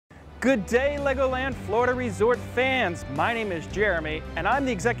Good day, LEGOLAND Florida Resort fans. My name is Jeremy, and I'm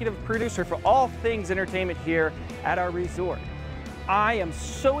the executive producer for all things entertainment here at our resort. I am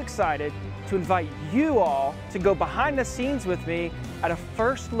so excited to invite you all to go behind the scenes with me at a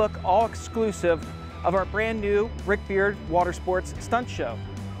first look all exclusive of our brand new Brickbeard Watersports Stunt show.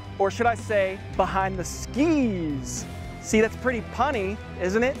 Or should I say, behind the skis. See, that's pretty punny,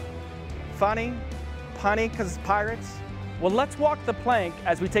 isn't it? Funny, punny, because it's pirates. Well, let's walk the plank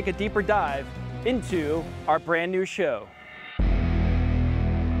as we take a deeper dive into our brand new show.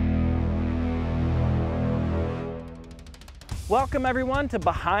 Welcome everyone to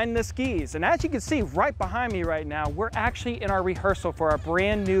Behind the Skis. And as you can see right behind me right now, we're actually in our rehearsal for our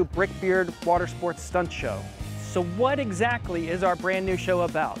brand new Brickbeard Watersports Stunt show. So what exactly is our brand new show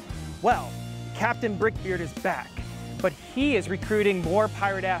about? Well, Captain Brickbeard is back, but he is recruiting more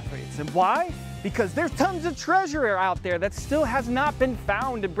pirate athletes. And why? Because there's tons of treasure out there that still has not been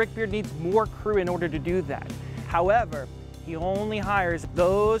found, and Brickbeard needs more crew in order to do that. However, he only hires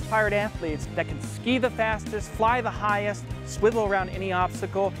those pirate athletes that can ski the fastest, fly the highest, swivel around any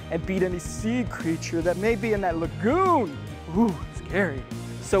obstacle, and beat any sea creature that may be in that lagoon. Ooh, scary.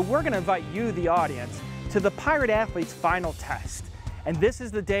 So we're gonna invite you, the audience, to the pirate athlete's final test. And this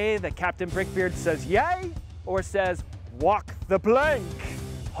is the day that Captain Brickbeard says yay, or says walk the plank.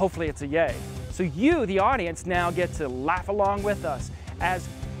 Hopefully it's a yay. So you, the audience, now get to laugh along with us, as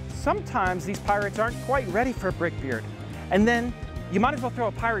sometimes these pirates aren't quite ready for Brickbeard. And then you might as well throw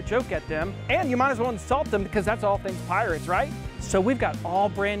a pirate joke at them, and you might as well insult them, because that's all things pirates, right? So we've got all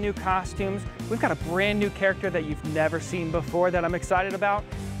brand new costumes. We've got a brand new character that you've never seen before that I'm excited about.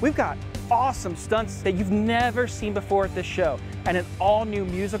 We've got awesome stunts that you've never seen before at this show, and an all new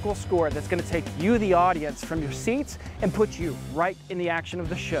musical score that's gonna take you, the audience, from your seats and put you right in the action of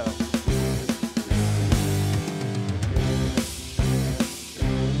the show.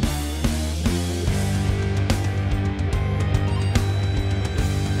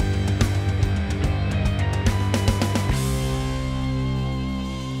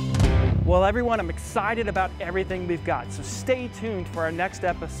 Well, everyone, I'm excited about everything we've got, so stay tuned for our next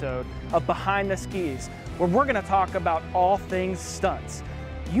episode of Behind the Skis, where we're gonna talk about all things stunts.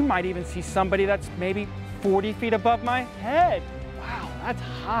 You might even see somebody that's maybe 40 feet above my head. Wow, that's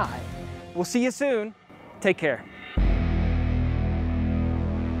high. We'll see you soon. Take care.